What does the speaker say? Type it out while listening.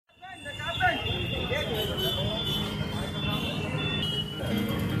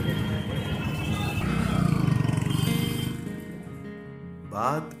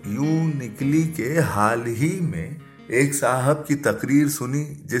بات یوں نکلی کہ حال ہی میں ایک صاحب کی تقریر سنی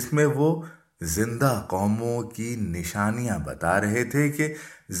جس میں وہ زندہ قوموں کی نشانیاں بتا رہے تھے کہ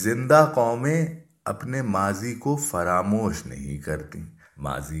زندہ قومیں اپنے ماضی کو فراموش نہیں کرتی،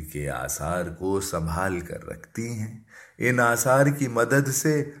 ماضی کے آثار کو سنبھال کر رکھتی ہیں، ان آثار کی مدد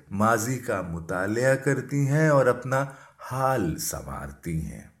سے ماضی کا مطالعہ کرتی ہیں اور اپنا حال سنوارتی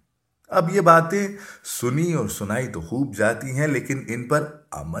ہیں۔ اب یہ باتیں سنی اور سنائی تو خوب جاتی ہیں، لیکن ان پر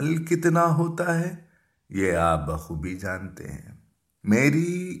عمل کتنا ہوتا ہے یہ آپ بخوبی جانتے ہیں۔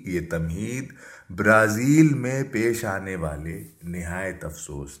 میری یہ تمہید برازیل میں پیش آنے والے نہایت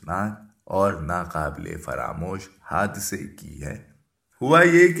افسوسناک اور ناقابل فراموش حادثے کی ہے۔ ہوا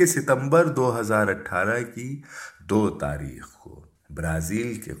یہ کہ ستمبر 2018 کی 2 تاریخ کو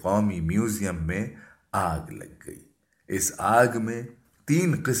برازیل کے قومی میوزیم میں آگ لگ گئی۔ اس آگ میں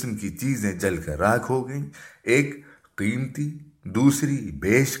 3 قسم کی چیزیں جل کر راکھ ہو گئیں، ایک قیمتی، دوسری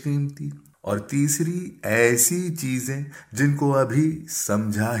بیش قیمتی اور تیسری ایسی چیزیں جن کو ابھی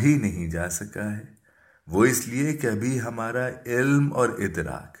سمجھا ہی نہیں جا سکا ہے۔ وہ اس لیے کہ ابھی ہمارا علم اور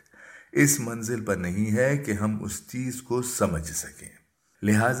ادراک اس منزل پر نہیں ہے کہ ہم اس چیز کو سمجھ سکیں،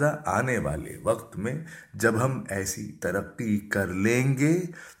 لہٰذا آنے والے وقت میں جب ہم ایسی ترقی کر لیں گے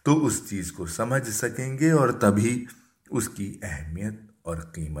تو اس چیز کو سمجھ سکیں گے اور تبھی اس کی اہمیت اور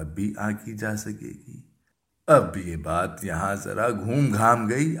قیمت بھی آنکی جا سکے گی۔ اب یہ بات یہاں ذرا گھوم گھام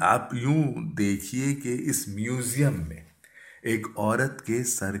گئی۔ آپ یوں دیکھیے کہ اس میوزیم میں ایک عورت کے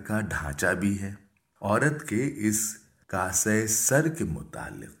سر کا ڈھانچہ بھی ہے۔ عورت کے اس کاسے سر کے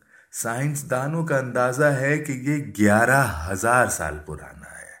متعلق سائنسدانوں کا اندازہ ہے کہ یہ 11,000 سال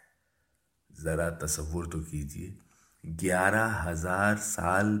پرانا ہے۔ ذرا تصور تو کیجئے، 11,000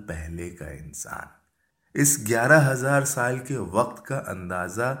 سال پہلے کا انسان۔ اس 11,000 سال کے وقت کا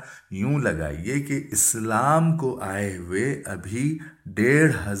اندازہ یوں لگائیے کہ اسلام کو آئے ہوئے ابھی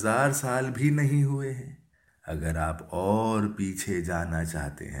 1,500 سال بھی نہیں ہوئے ہیں۔ اگر آپ اور پیچھے جانا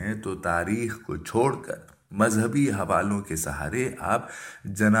چاہتے ہیں تو تاریخ کو چھوڑ کر مذہبی حوالوں کے سہارے آپ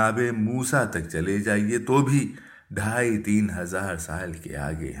جناب موسیٰ تک چلے جائیے تو بھی 2,500-3,000 سال کے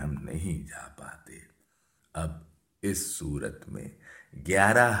آگے ہم نہیں جا پاتے۔ اب اس صورت میں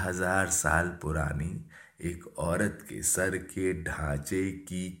 11,000 سال پرانی ایک عورت کے سر کے ڈھانچے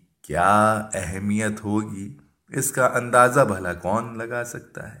کی کیا اہمیت ہوگی، اس کا اندازہ بھلا کون لگا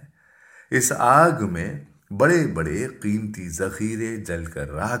سکتا ہے۔ اس آگ میں بڑے بڑے قیمتی ذخیرے جل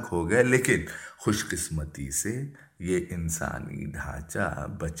کر راکھ ہو گئے، لیکن خوش قسمتی سے یہ انسانی ڈھانچہ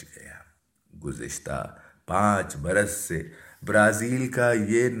بچ گیا۔ گزشتہ 5 برس سے برازیل کا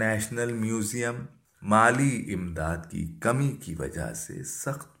یہ نیشنل میوزیم مالی امداد کی کمی کی وجہ سے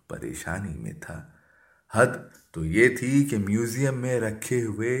سخت پریشانی میں تھا۔ حد تو یہ تھی کہ میوزیم میں رکھے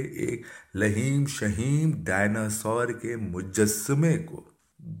ہوئے ایک لہیم شہیم ڈائناسور کے مجسمے کو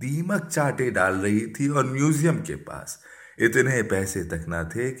دیمک چاٹے ڈال رہی تھی اور میوزیم کے پاس اتنے پیسے تک نہ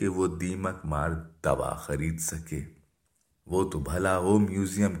تھے کہ وہ دیمک مار دوا خرید سکے۔ وہ تو بھلا ہو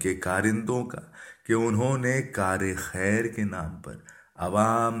میوزیم کے کارندوں کا کہ انہوں نے کار خیر کے نام پر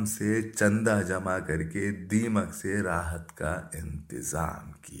عوام سے چندہ جمع کر کے دیمک سے راحت کا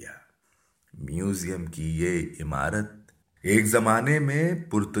انتظام کیا۔ میوزیم کی یہ عمارت ایک زمانے میں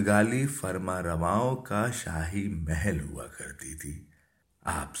پرتگالی فرما رواؤں کا شاہی محل ہوا کرتی تھی۔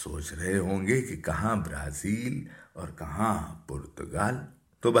 آپ سوچ رہے ہوں گے کہ کہاں برازیل اور کہاں پرتگال؟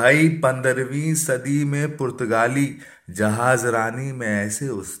 تو بھائی 15ویں صدی میں پرتگالی جہاز رانی میں ایسے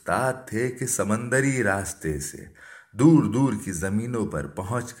استاد تھے کہ سمندری راستے سے دور دور کی زمینوں پر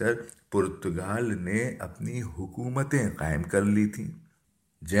پہنچ کر پرتگال نے اپنی حکومتیں قائم کر لی تھیں۔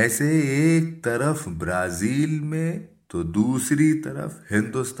 جیسے ایک طرف برازیل میں تو دوسری طرف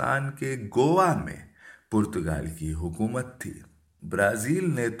ہندوستان کے گوا میں پرتگال کی حکومت تھی۔ برازیل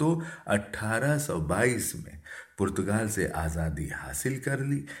نے تو 1822 میں پرتگال سے آزادی حاصل کر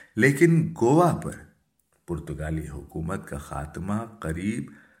لی، لیکن گوا پر پرتگالی حکومت کا خاتمہ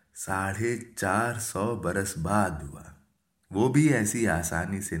قریب 450 برس بعد ہوا۔ وہ بھی ایسی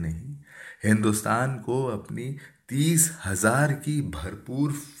آسانی سے نہیں۔ ہندوستان کو اپنی 30,000 کی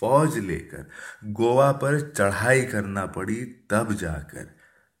بھرپور فوج لے کر گوا پر چڑھائی کرنا پڑی، تب جا کر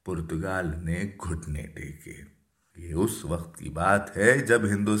پرتگال نے گھٹنے ٹیکے۔ یہ اس وقت کی بات ہے جب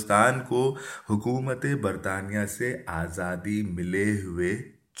ہندوستان کو حکومت برطانیہ سے آزادی ملے ہوئے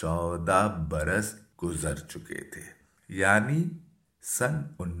 14 برس گزر چکے تھے، یعنی سن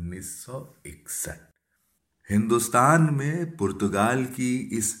 1961۔ ہندوستان میں پرتگال کی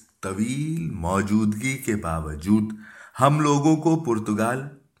اس طویل موجودگی کے باوجود ہم لوگوں کو پرتگال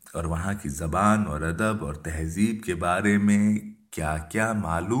اور وہاں کی زبان اور ادب اور تہذیب کے بارے میں کیا کیا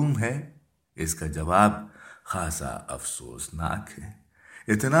معلوم ہے، اس کا جواب خاصا افسوسناک ہے۔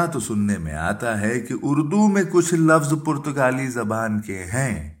 اتنا تو سننے میں آتا ہے کہ اردو میں کچھ لفظ پرتگالی زبان کے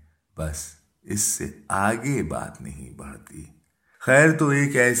ہیں، بس اس سے آگے بات نہیں بڑھتی۔ خیر، تو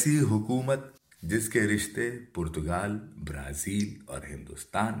ایک ایسی حکومت جس کے رشتے پرتگال، برازیل اور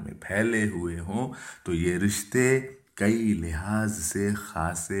ہندوستان میں پھیلے ہوئے ہوں تو یہ رشتے کئی لحاظ سے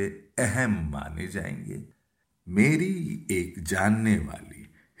خاصے اہم مانے جائیں گے۔ میری ایک جاننے والی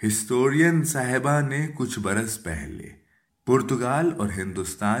ہسٹورین صاحبہ نے کچھ برس پہلے پرتگال اور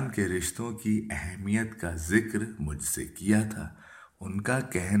ہندوستان کے رشتوں کی اہمیت کا ذکر مجھ سے کیا تھا۔ ان کا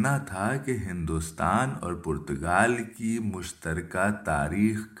کہنا تھا کہ ہندوستان اور پرتگال کی مشترکہ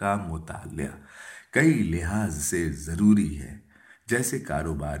تاریخ کا مطالعہ کئی لحاظ سے ضروری ہے، جیسے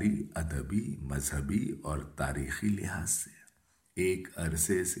کاروباری، ادبی، مذہبی اور تاریخی لحاظ سے۔ ایک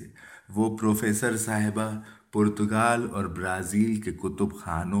عرصے سے وہ پروفیسر صاحبہ پرتگال اور برازیل کے کتب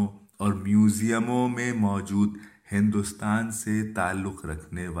خانوں اور میوزیموں میں موجود ہندوستان سے تعلق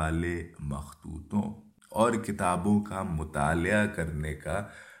رکھنے والے مخطوطوں اور کتابوں کا مطالعہ کرنے کا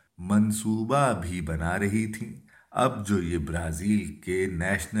منصوبہ بھی بنا رہی تھیں۔ اب جو یہ برازیل کے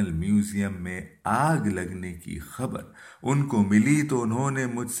نیشنل میوزیم میں آگ لگنے کی خبر ان کو ملی تو انہوں نے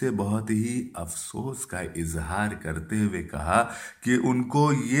مجھ سے بہت ہی افسوس کا اظہار کرتے ہوئے کہا کہ ان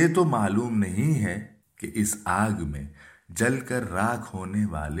کو یہ تو معلوم نہیں ہے کہ اس آگ میں جل کر راکھ ہونے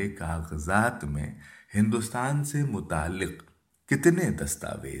والے کاغذات میں ہندوستان سے متعلق کتنے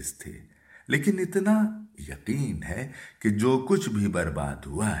دستاویز تھے، لیکن اتنا یقین ہے کہ جو کچھ بھی برباد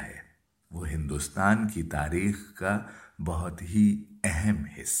ہوا ہے وہ ہندوستان کی تاریخ کا بہت ہی اہم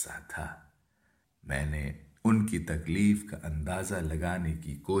حصہ تھا۔ میں نے ان کی تکلیف کا اندازہ لگانے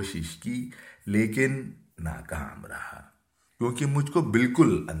کی کوشش کی لیکن ناکام رہا، کیونکہ مجھ کو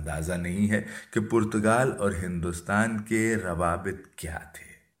بالکل اندازہ نہیں ہے کہ پرتگال اور ہندوستان کے روابط کیا تھے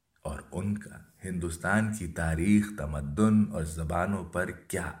اور ان کا ہندوستان کی تاریخ، تمدن اور زبانوں پر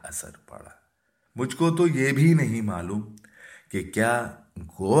کیا اثر پڑا۔ مجھ کو تو یہ بھی نہیں معلوم کہ کیا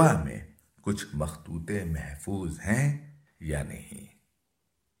گوا میں کچھ مخطوطے محفوظ ہیں یا نہیں۔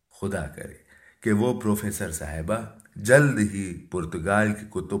 خدا کرے کہ وہ پروفیسر صاحبہ جلد ہی پرتگال کے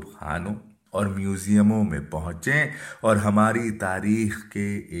کتب خانوں اور میوزیموں میں پہنچیں اور ہماری تاریخ کے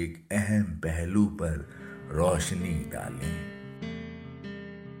ایک اہم پہلو پر روشنی ڈالیں۔